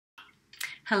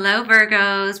Hello,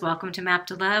 Virgos. Welcome to Map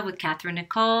to Love with Catherine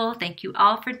Nicole. Thank you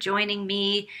all for joining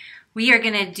me. We are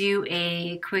going to do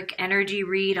a quick energy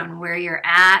read on where you're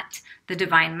at, the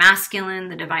divine masculine,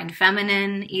 the divine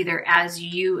feminine, either as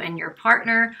you and your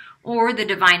partner, or the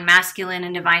divine masculine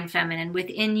and divine feminine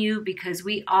within you, because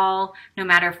we all, no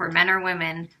matter if we're men or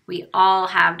women, we all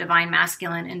have divine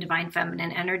masculine and divine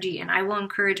feminine energy. And I will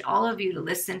encourage all of you to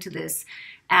listen to this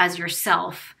as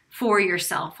yourself, for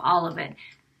yourself, all of it.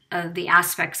 The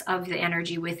aspects of the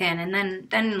energy within, and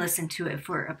then listen to it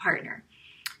for a partner.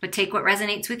 But take what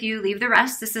resonates with you, leave the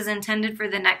rest. This is intended for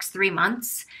the next 3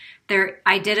 months.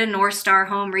 I did a North Star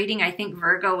home reading. I think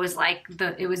Virgo was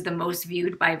it was the most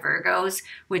viewed by Virgos,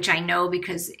 which I know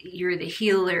because you're the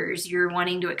healers, you're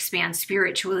wanting to expand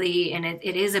spiritually, and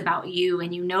it is about you,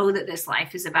 and you know that this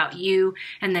life is about you,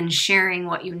 and then sharing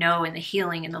what you know and the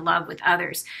healing and the love with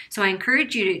others. So I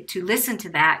encourage you to listen to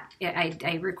that.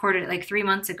 I recorded it like 3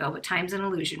 months ago, but time's an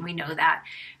illusion. We know that.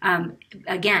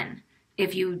 Again,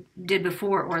 if you did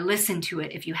before, or listen to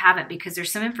it if you haven't, because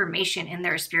there's some information in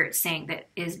there Spirit saying that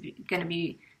is going to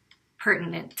be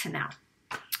pertinent to now.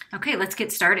 Okay, let's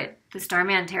get started. The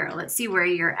Starman Tarot. Let's see where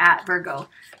you're at, Virgo.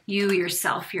 You,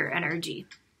 yourself, your energy.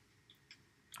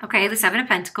 Okay, the Seven of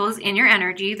Pentacles in your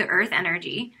energy, the Earth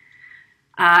energy.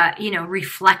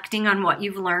 Reflecting on what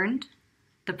you've learned,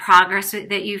 the progress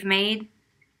that you've made.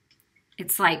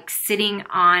 It's like sitting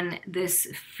on this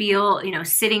field,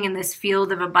 sitting in this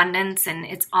field of abundance, and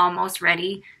it's almost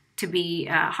ready to be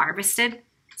harvested.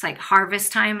 It's like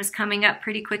harvest time is coming up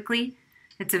pretty quickly.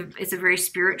 It's a very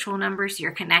spiritual number, so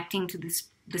you're connecting to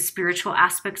the spiritual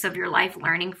aspects of your life,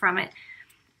 learning from it,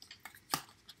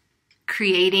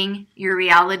 creating your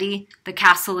reality, the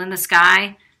castle in the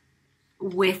sky,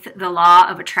 with the law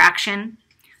of attraction,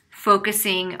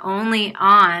 focusing only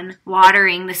on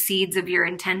watering the seeds of your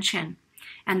intention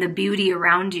and the beauty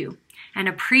around you, and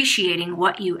appreciating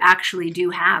what you actually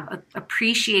do have,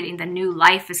 appreciating the new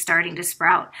life is starting to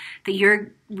sprout, that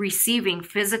you're receiving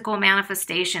physical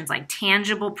manifestations, like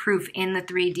tangible proof in the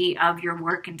 3D of your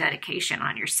work and dedication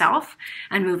on yourself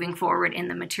and moving forward in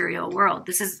the material world.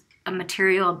 This is a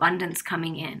material abundance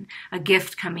coming in, a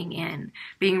gift coming in,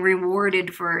 being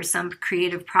rewarded for some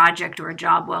creative project or a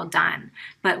job well done.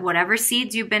 But whatever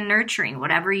seeds you've been nurturing,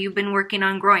 whatever you've been working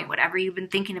on growing, whatever you've been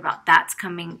thinking about, that's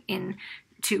coming in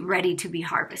ready to be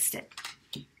harvested.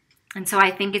 And so I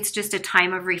think it's just a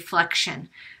time of reflection,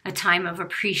 a time of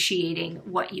appreciating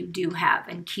what you do have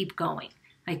and keep going.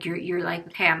 Like you're like,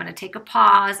 okay, I'm going to take a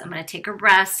pause, I'm going to take a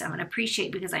rest, I'm going to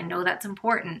appreciate, because I know that's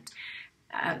important.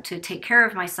 To take care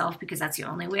of myself, because that's the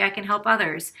only way I can help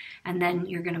others, and then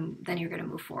you're gonna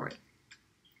move forward.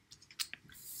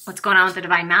 What's going on with the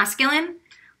divine masculine?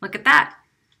 Look at that,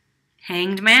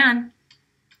 Hanged Man,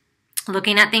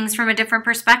 looking at things from a different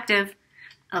perspective.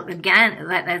 Again,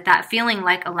 that feeling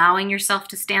like allowing yourself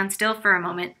to stand still for a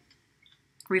moment,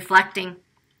 reflecting.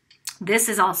 This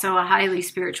is also a highly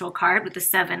spiritual card with the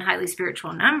 7, highly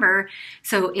spiritual number.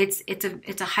 So it's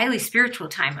a highly spiritual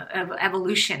time of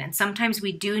evolution. And sometimes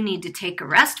we do need to take a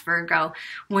rest, Virgo,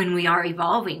 when we are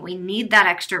evolving. We need that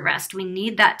extra rest. We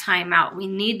need that time out. We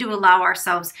need to allow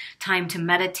ourselves time to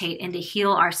meditate and to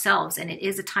heal ourselves. And it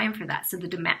is a time for that. So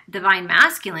the divine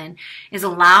masculine is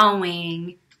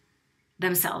allowing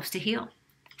themselves to heal,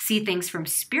 see things from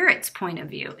Spirit's point of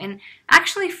view, and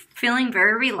actually feeling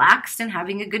very relaxed and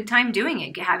having a good time doing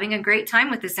it, having a great time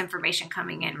with this information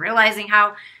coming in, realizing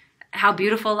how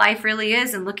beautiful life really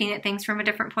is, and looking at things from a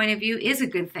different point of view is a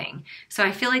good thing. So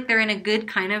I feel like they're in a good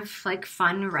kind of like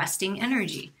fun, resting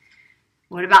energy.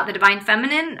 What about the divine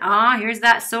feminine? Oh, here's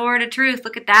that sword of truth.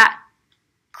 Look at that.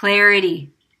 Clarity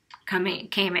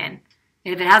came in.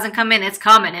 If it hasn't come in, it's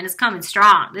coming, and it's coming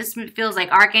strong. This feels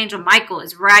like Archangel Michael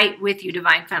is right with you,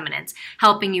 divine feminines,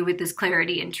 helping you with this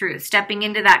clarity and truth. Stepping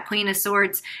into that Queen of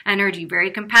Swords energy, very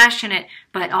compassionate,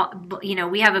 but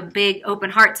we have a big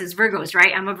open heart, says Virgos,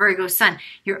 right? I'm a Virgo Sun.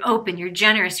 You're open, you're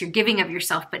generous, you're giving of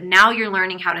yourself, but now you're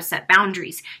learning how to set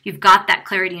boundaries. You've got that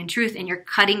clarity and truth, and you're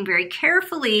cutting very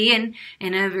carefully and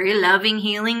in a very loving,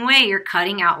 healing way. You're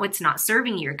cutting out what's not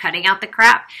serving you. You're cutting out the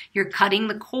crap. You're cutting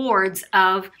the cords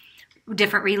of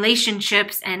different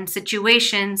relationships and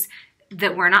situations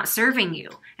that were not serving you,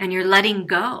 and you're letting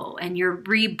go, and you're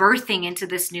rebirthing into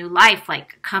this new life,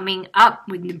 like coming up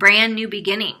with brand new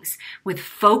beginnings, with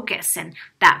focus and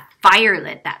that fire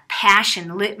lit, that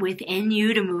passion lit within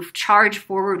you to charge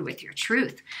forward with your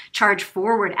truth, charge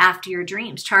forward after your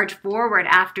dreams, charge forward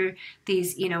after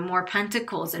these, more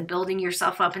pentacles, and building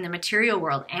yourself up in the material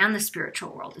world and the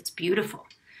spiritual world. It's beautiful.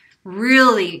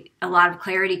 really a lot of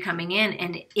clarity coming in,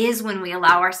 and it is when we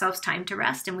allow ourselves time to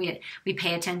rest, and we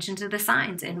pay attention to the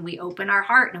signs, and we open our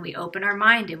heart, and we open our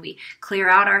mind, and we clear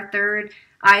out our third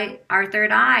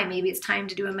eye. Maybe it's time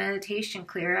to do a meditation.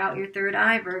 Clear out your third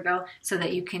eye, Virgo, so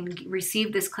that you can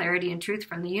receive this clarity and truth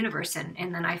from the universe. And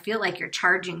then I feel like you're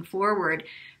charging forward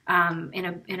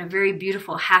in a very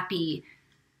beautiful, happy,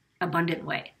 abundant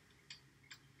way.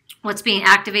 What's being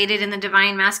activated in the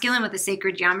Divine Masculine with the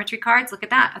sacred geometry cards? Look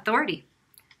at that. Authority.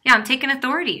 Yeah, I'm taking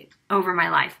authority over my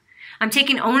life. I'm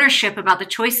taking ownership about the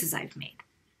choices I've made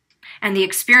and the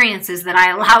experiences that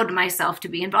I allowed myself to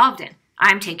be involved in.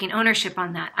 I'm taking ownership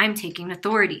on that. I'm taking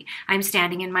authority. I'm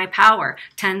standing in my power.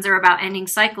 Tens are about ending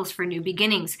cycles for new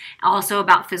beginnings. Also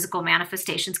about physical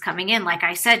manifestations coming in. Like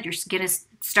I said, you're going to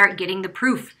start getting the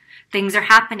proof. Things are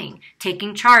happening.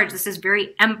 Taking charge. This is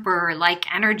very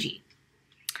emperor-like energy.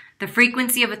 The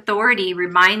frequency of authority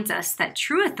reminds us that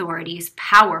true authority is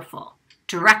powerful,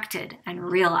 directed,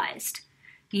 and realized,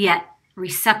 yet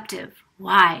receptive,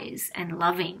 wise, and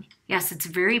loving. Yes, it's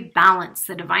very balanced.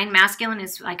 The Divine Masculine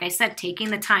is, like I said,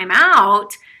 taking the time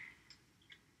out,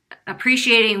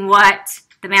 appreciating what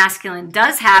the masculine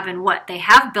does have and what they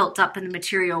have built up in the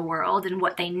material world and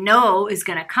what they know is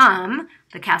going to come,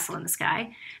 the castle in the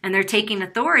sky, and they're taking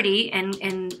authority and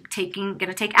going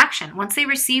to take action. Once they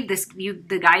receive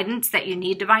the guidance that you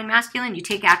need, Divine Masculine, you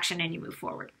take action and you move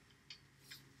forward.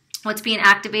 What's being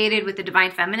activated with the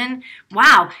Divine Feminine?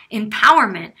 Wow,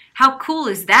 empowerment. How cool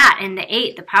is that? And the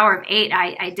 8, the power of 8.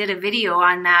 I did a video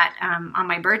on that on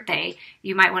my birthday.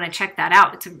 You might want to check that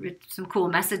out. It's some cool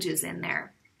messages in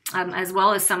there. As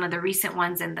well as some of the recent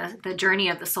ones in the Journey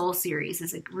of the Soul series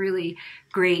is a really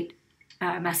great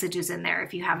messages in there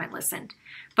if you haven't listened.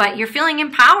 But you're feeling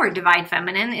empowered, Divine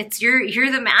Feminine. It's you're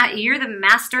the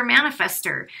master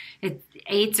manifester.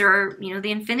 8s are,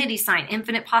 the infinity sign,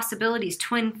 infinite possibilities,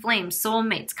 twin flames,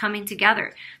 soulmates coming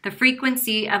together. The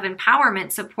frequency of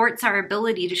empowerment supports our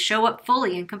ability to show up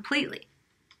fully and completely,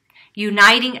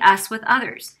 uniting us with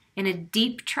others in a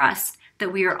deep trust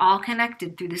that we are all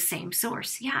connected through the same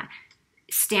source. Yeah.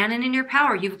 Standing in your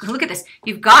power. Look at this.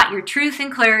 You've got your truth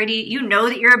and clarity. You know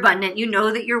that you're abundant. You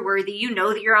know that you're worthy. You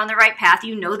know that you're on the right path.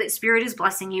 You know that Spirit is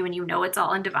blessing you, and you know it's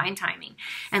all in divine timing.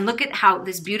 And look at how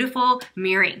this beautiful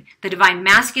mirroring. The Divine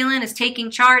Masculine is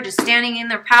taking charge, is standing in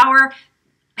their power,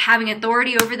 having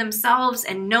authority over themselves,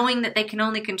 and knowing that they can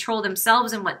only control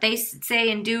themselves and what they say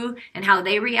and do and how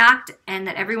they react, and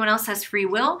that everyone else has free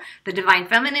will. The Divine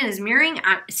Feminine is mirroring,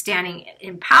 standing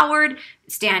empowered,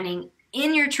 standing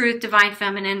in your truth, Divine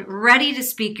Feminine, ready to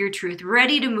speak your truth,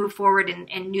 ready to move forward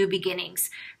in new beginnings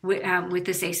with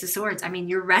this Ace of Swords. I mean,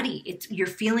 you're ready. You're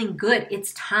feeling good.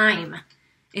 It's time.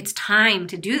 It's time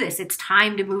to do this. It's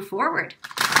time to move forward.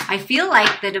 I feel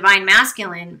like the Divine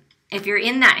Masculine, if you're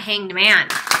in that Hanged Man,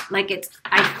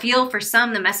 I feel for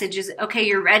some the message is, okay,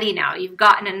 you're ready now. You've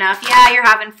gotten enough. Yeah, you're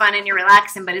having fun and you're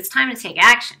relaxing, but it's time to take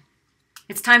action.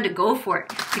 It's time to go for it,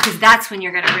 because that's when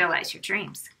you're going to realize your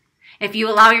dreams. If you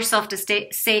allow yourself to stay,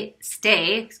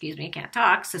 suspended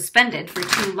for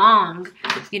too long,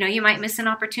 you might miss an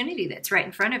opportunity that's right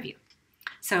in front of you.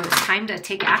 So it's time to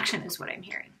take action is what I'm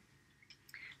hearing.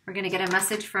 We're going to get a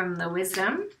message from the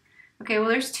Wisdom. Okay, well,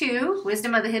 there's 2,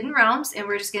 Wisdom of the Hidden Realms, and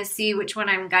we're just going to see which one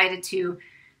I'm guided to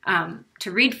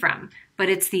read from. But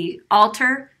it's the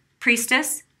Altar,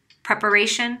 Priestess,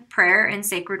 Preparation, Prayer, and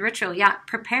Sacred Ritual. Yeah,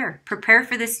 prepare. Prepare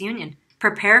for this union.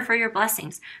 Prepare for your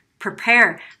blessings.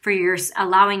 Prepare for your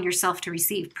allowing yourself to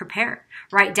receive. Prepare.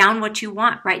 Write down what you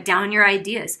want. Write down your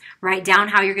ideas. Write down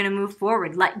how you're going to move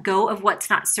forward. Let go of what's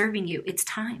not serving you. It's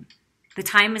time. The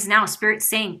time is now. Spirit's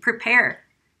saying, prepare.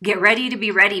 Get ready to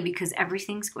be ready, because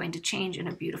everything's going to change in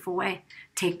a beautiful way.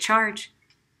 Take charge.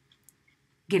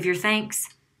 Give your thanks.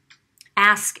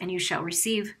 Ask and you shall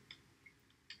receive.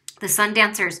 The Sun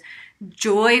Dancers,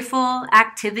 joyful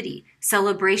activity,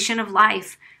 celebration of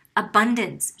life,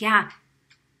 abundance. Yeah.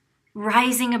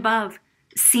 Rising above,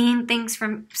 seeing things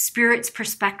from Spirit's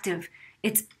perspective.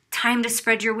 It's time to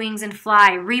spread your wings and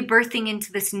fly, rebirthing into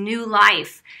this new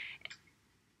life,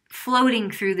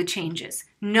 floating through the changes,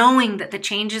 knowing that the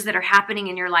changes that are happening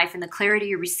in your life and the clarity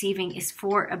you're receiving is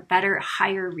for a better,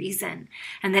 higher reason,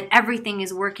 and that everything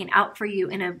is working out for you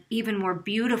in an even more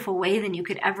beautiful way than you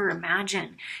could ever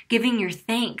imagine. Giving your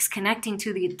thanks, connecting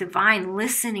to the divine,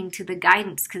 listening to the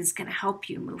guidance, because it's going to help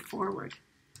you move forward.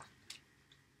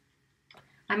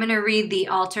 I'm going to read the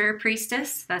Altar,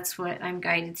 Priestess. That's what I'm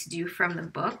guided to do from the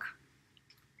book.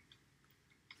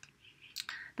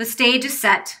 The stage is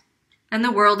set, and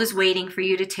the world is waiting for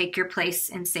you to take your place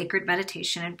in sacred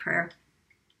meditation and prayer.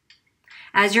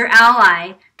 As your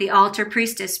ally, the altar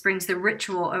priestess brings the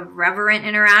ritual of reverent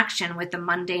interaction with the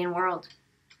mundane world.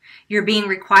 You're being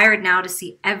required now to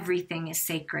see everything as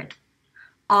sacred,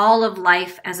 all of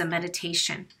life as a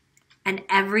meditation, and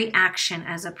every action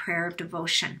as a prayer of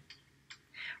devotion.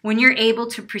 When you're able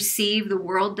to perceive the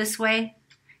world this way,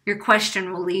 your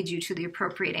question will lead you to the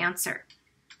appropriate answer.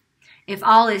 If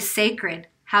all is sacred,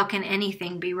 how can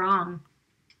anything be wrong?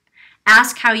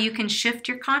 Ask how you can shift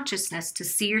your consciousness to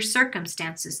see your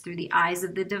circumstances through the eyes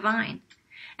of the divine,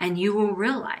 and you will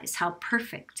realize how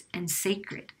perfect and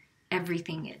sacred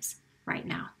everything is right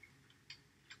now.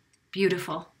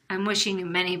 Beautiful. I'm wishing you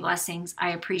many blessings.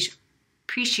 I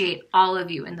appreciate all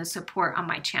of you and the support on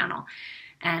my channel,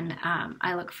 and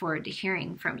I look forward to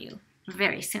hearing from you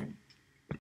very soon.